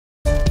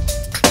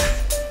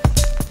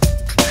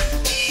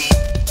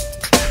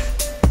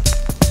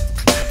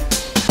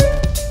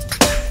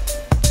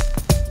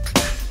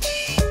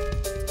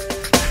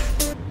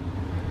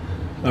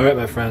Alright,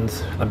 my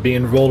friends, I'm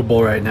being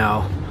vulnerable right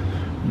now.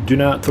 Do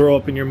not throw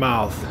up in your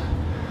mouth.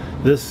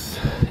 This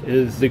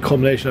is the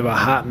culmination of a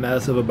hot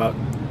mess of about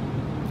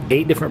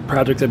 8 different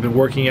projects I've been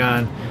working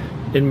on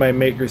in my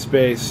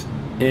makerspace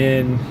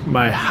in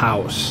my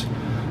house.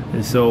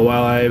 And so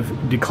while I've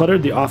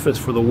decluttered the office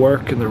for the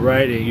work and the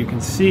writing, you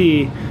can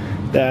see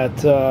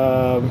that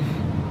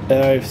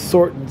I've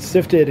sorted and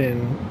sifted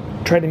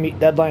and tried to meet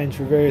deadlines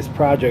for various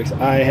projects.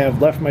 I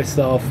have left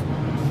myself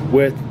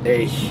with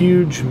a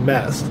huge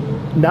mess.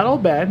 Not all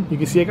bad. You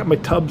can see I got my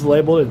tubs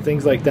labeled and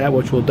things like that,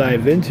 which we'll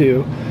dive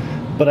into.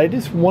 But I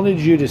just wanted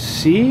you to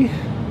see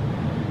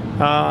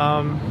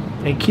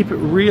and keep it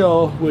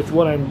real with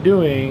what I'm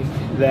doing,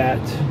 that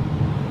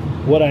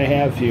what I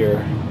have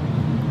here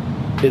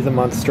is a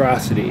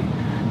monstrosity.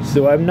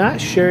 So I'm not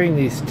sharing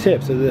these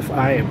tips as if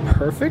I am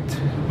perfect,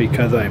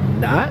 because I'm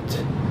not.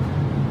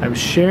 I'm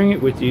sharing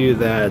it with you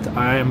that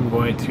I'm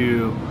going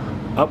to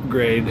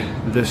upgrade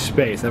this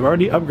space. I've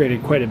already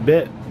upgraded quite a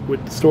bit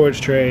with the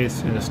storage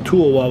trays and this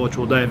tool wall, which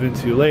we'll dive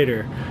into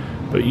later,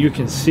 but you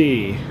can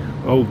see,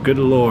 oh good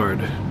lord,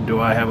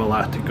 do I have a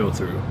lot to go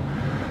through.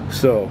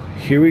 So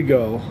here we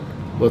go.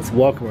 Let's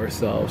welcome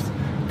ourselves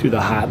to the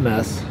hot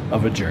mess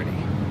of a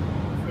journey.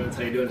 Friends,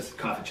 how you doing? This is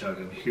Coffee Chug.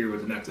 I'm here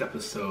with the next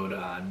episode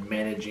on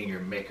managing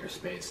your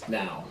makerspace.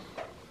 Now,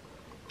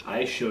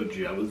 I showed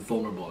you, I was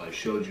vulnerable, I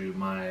showed you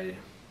my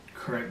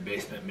current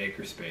basement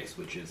makerspace,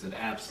 which is an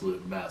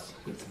absolute mess.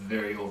 It's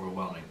very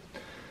overwhelming.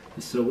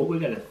 So what we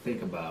got to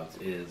think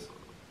about is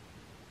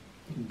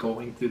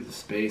going through the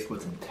space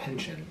with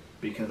intention,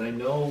 because I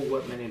know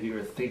what many of you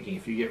are thinking.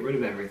 If you get rid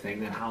of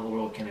everything, then how in the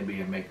world can it be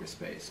a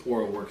makerspace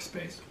or a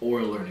workspace or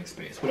a learning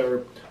space,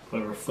 whatever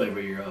flavor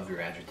of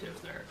your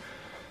adjectives there.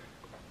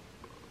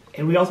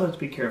 And we also have to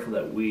be careful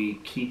that we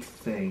keep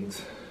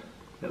things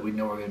that we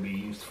know are going to be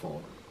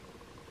useful,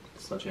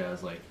 such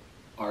as like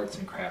arts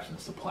and crafts and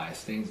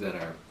supplies, things that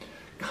are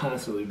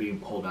constantly being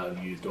pulled out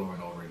and used over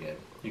and over again.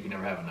 You can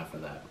never have enough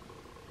of that.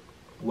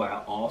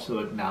 While also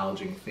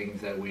acknowledging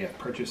things that we have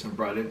purchased and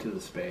brought into the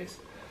space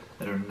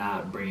that are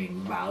not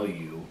bringing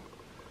value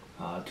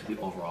to the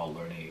overall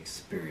learning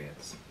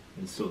experience.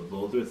 And so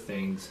those are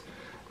things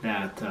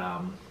that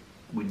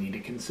we need to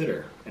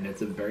consider. And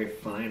it's a very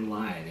fine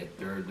line.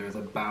 There's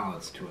a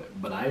balance to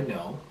it. But I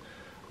know,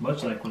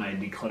 much like when I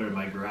decluttered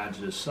my garage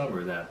this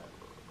summer, that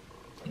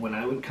when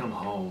I would come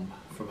home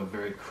from a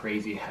very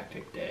crazy,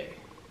 hectic day,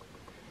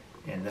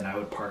 and then I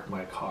would park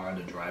my car in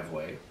the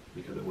driveway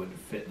because it wouldn't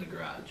fit in the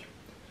garage,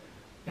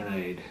 and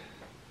I'd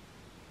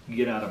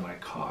get out of my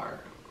car,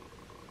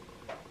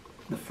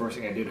 the first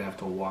thing I did, I have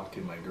to walk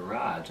through my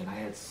garage, and I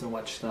had so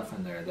much stuff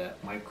in there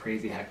that my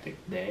crazy, hectic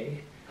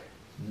day,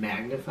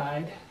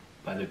 magnified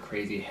by the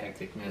crazy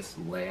hecticness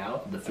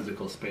layout, the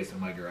physical space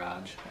of my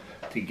garage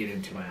to get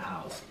into my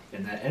house.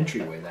 And that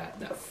entryway,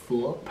 that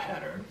flow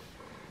pattern,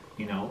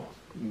 you know,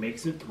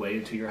 makes its way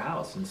into your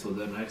house. And so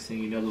the next thing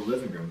you know, the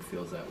living room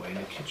feels that way, and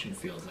the kitchen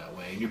feels that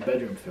way, and your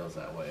bedroom feels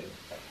that way.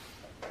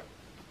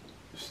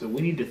 So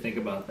we need to think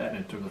about that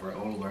in terms of our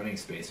own learning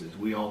spaces.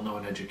 We all know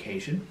in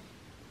education,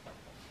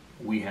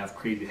 we have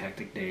crazy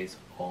hectic days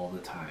all the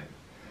time.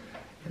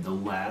 And the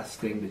last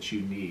thing that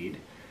you need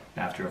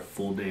after a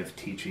full day of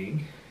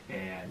teaching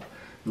and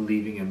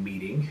leaving a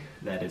meeting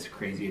that is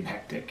crazy and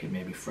hectic and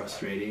maybe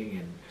frustrating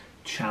and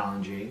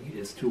challenging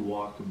is to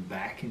walk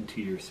back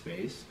into your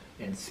space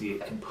and see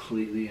it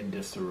completely in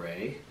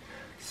disarray,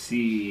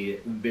 see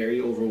it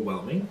very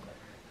overwhelming,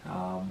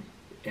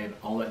 and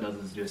all that does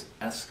is just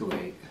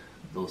escalate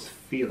those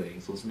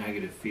feelings, those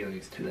negative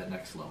feelings, to that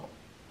next level.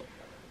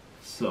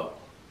 So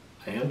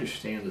I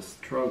understand the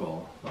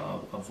struggle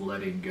of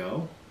letting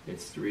go.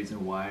 It's the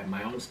reason why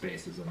my own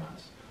space is a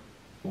mess.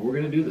 But we're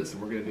going to do this,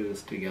 and we're going to do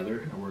this together,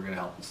 and we're going to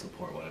help and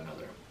support one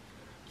another.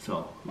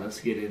 So let's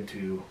get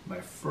into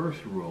my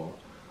first rule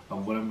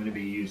of what I'm going to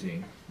be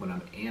using when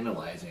I'm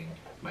analyzing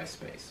my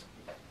space.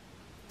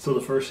 So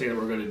the first thing that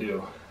we're going to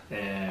do,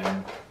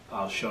 and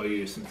I'll show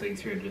you some things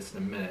here in just a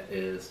minute,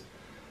 is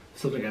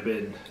something I've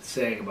been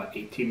saying about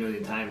 18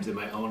 million times in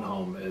my own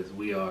home as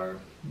we are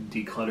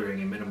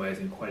decluttering and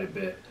minimizing quite a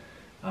bit.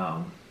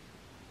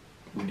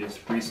 We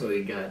just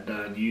recently got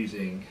done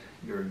using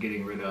or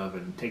getting rid of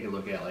and taking a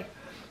look at like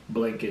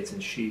blankets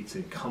and sheets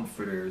and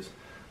comforters,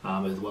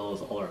 as well as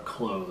all our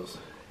clothes.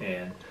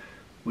 And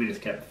we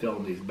just kept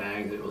filling these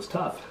bags. It was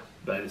tough,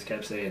 but I just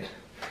kept saying,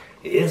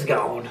 it's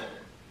gone,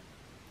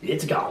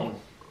 it's gone.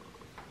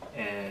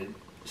 And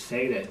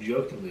saying that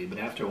jokingly, but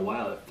after a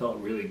while it felt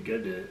really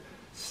good to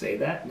say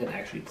that and then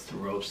actually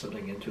throw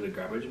something into the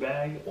garbage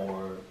bag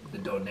or the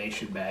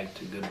donation bag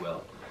to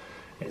Goodwill.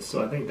 And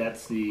so I think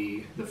that's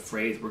the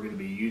phrase we're going to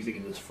be using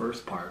in this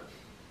first part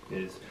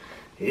is,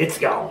 it's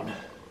gone.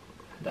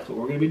 That's what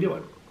we're going to be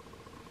doing.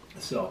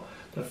 So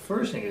the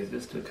first thing is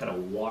just to kind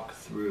of walk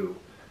through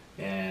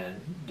and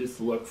just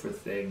look for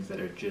things that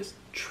are just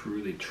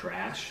truly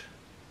trash.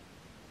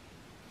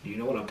 You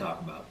know what I'm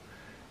talking about.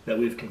 That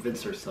we've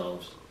convinced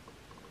ourselves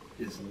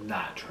is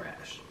not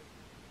trash.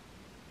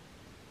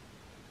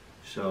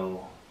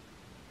 So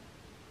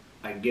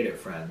I get it,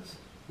 friends.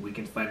 We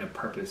can find a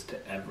purpose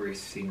to every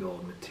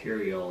single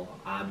material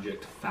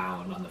object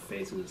found on the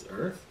face of this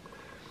earth,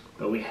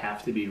 but we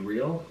have to be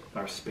real.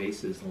 Our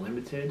space is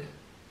limited,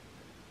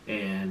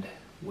 and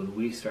when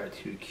we start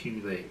to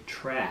accumulate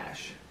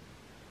trash,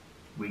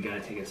 we got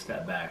to take a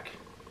step back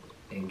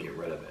and get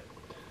rid of it.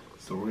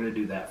 So we're going to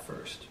do that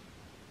first.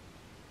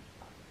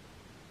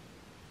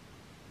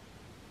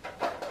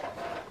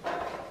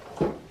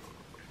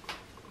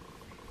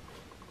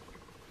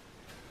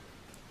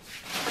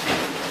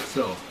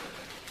 So,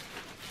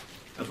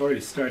 I've already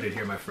started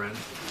here, my friend,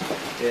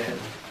 and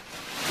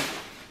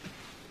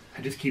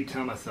I just keep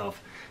telling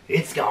myself,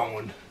 it's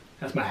gone.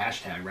 That's my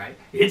hashtag, right?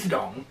 It's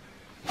gone.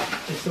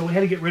 And so we had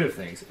to get rid of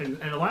things.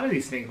 And a lot of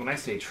these things, when I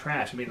say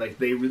trash, I mean like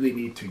they really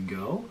need to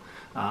go.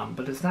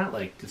 But it's not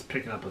like just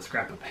picking up a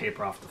scrap of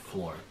paper off the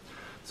floor.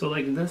 So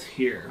like this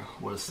here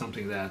was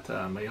something that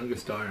my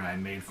youngest daughter and I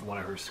made for one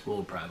of her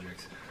school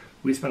projects.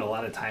 We spent a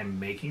lot of time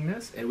making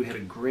this, and we had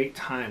a great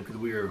time because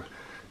we were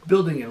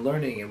building and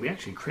learning, and we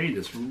actually created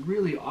this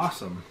really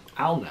awesome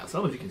owl nest. I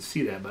don't know if you can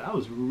see that, but I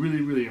was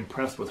really, really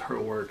impressed with her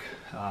work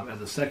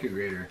as a second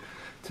grader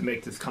to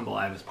make this come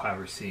alive as part of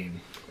her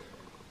scene.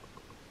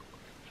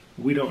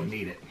 We don't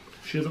need it.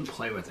 She doesn't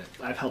play with it.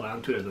 I've held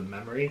on to it as a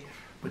memory,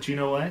 but you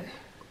know what?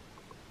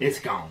 It's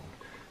gone,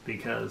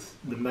 because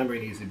the memory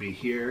needs to be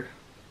here,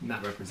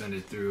 not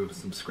represented through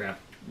some scrap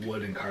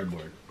wood and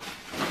cardboard.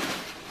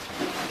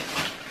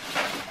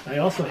 I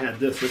also had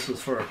this. This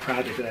was for a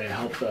project that I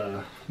helped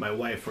my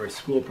wife for a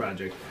school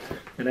project,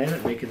 and I ended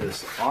up making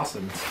this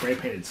awesome spray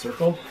painted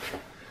circle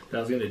that I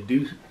was going to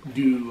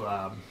do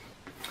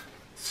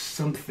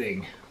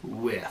something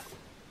with,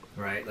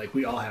 right? Like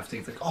we all have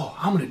things like, oh,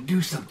 I'm going to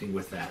do something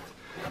with that.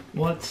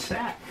 Well, it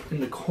sat in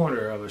the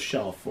corner of a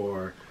shelf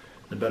for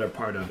the better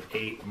part of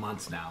 8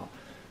 months now.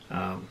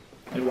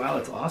 And while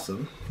it's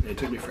awesome, it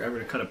took me forever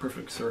to cut a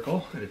perfect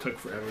circle, and it took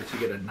forever to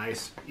get a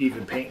nice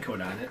even paint coat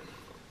on it.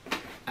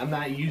 I'm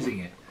not using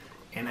it,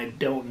 and I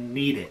don't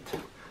need it,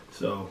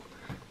 so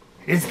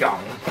it's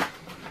gone.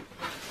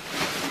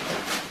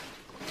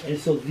 And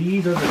so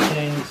these are the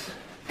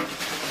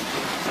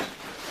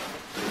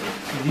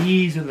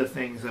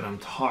things that I'm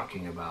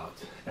talking about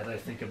as I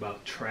think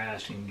about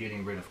trash and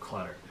getting rid of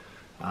clutter.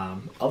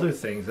 Other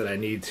things that I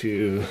need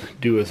to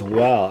do as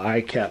well,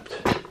 I've kept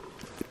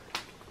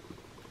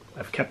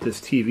this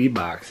TV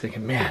box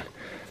thinking, man,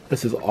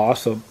 this is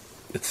awesome.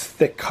 It's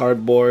thick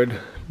cardboard,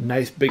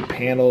 nice big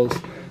panels.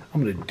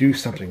 I'm going to do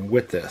something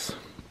with this.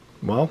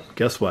 Well,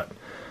 guess what?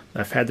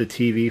 I've had the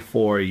TV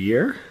for a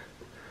year.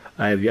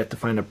 I have yet to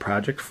find a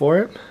project for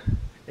it.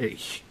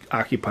 It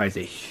occupies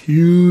a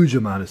huge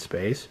amount of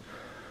space.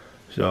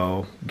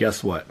 So,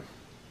 guess what?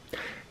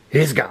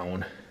 It's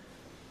gone.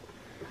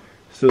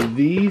 So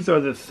these are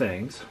the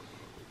things.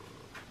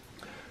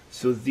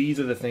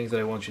 That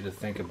I want you to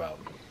think about.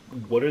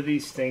 What are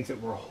these things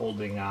that we're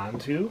holding on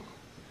to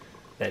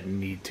that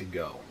need to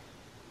go?